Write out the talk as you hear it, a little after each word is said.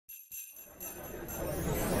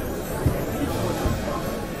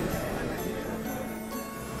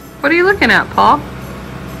What are you looking at, Paul?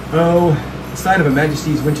 Oh, the sight of a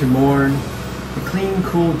Majesty's winter morn, the clean,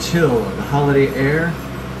 cool chill of the holiday air,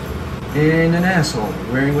 and an asshole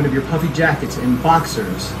wearing one of your puffy jackets and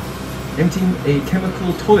boxers, emptying a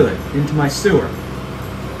chemical toilet into my sewer,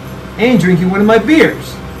 and drinking one of my beers.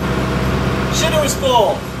 Schitt was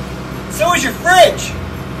full. So was your fridge.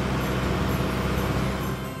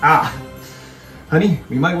 Ah, honey,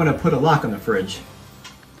 we might want to put a lock on the fridge.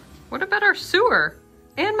 What about our sewer?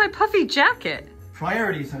 And my puffy jacket?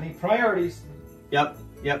 Priorities, honey, priorities. Yep.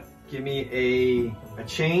 Give me a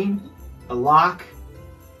chain, a lock.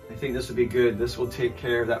 I think this would be good. This will take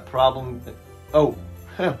care of that problem. Oh,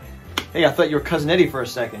 hey, I thought you were Cousin Eddie for a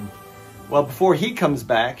second. Well, before he comes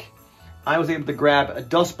back, I was able to grab a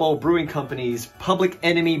Dust Bowl Brewing Company's Public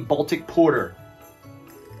Enemy Baltic Porter.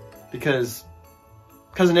 Because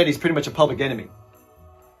Cousin Eddie's pretty much a public enemy.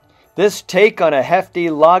 This take on a hefty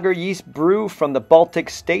lager yeast brew from the Baltic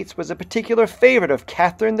states was a particular favorite of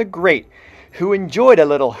Catherine the Great, who enjoyed a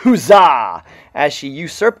little huzzah as she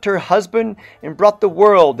usurped her husband and brought the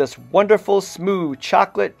world this wonderful, smooth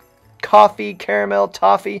chocolate, coffee, caramel,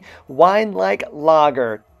 toffee, wine-like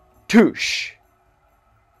lager. Touche!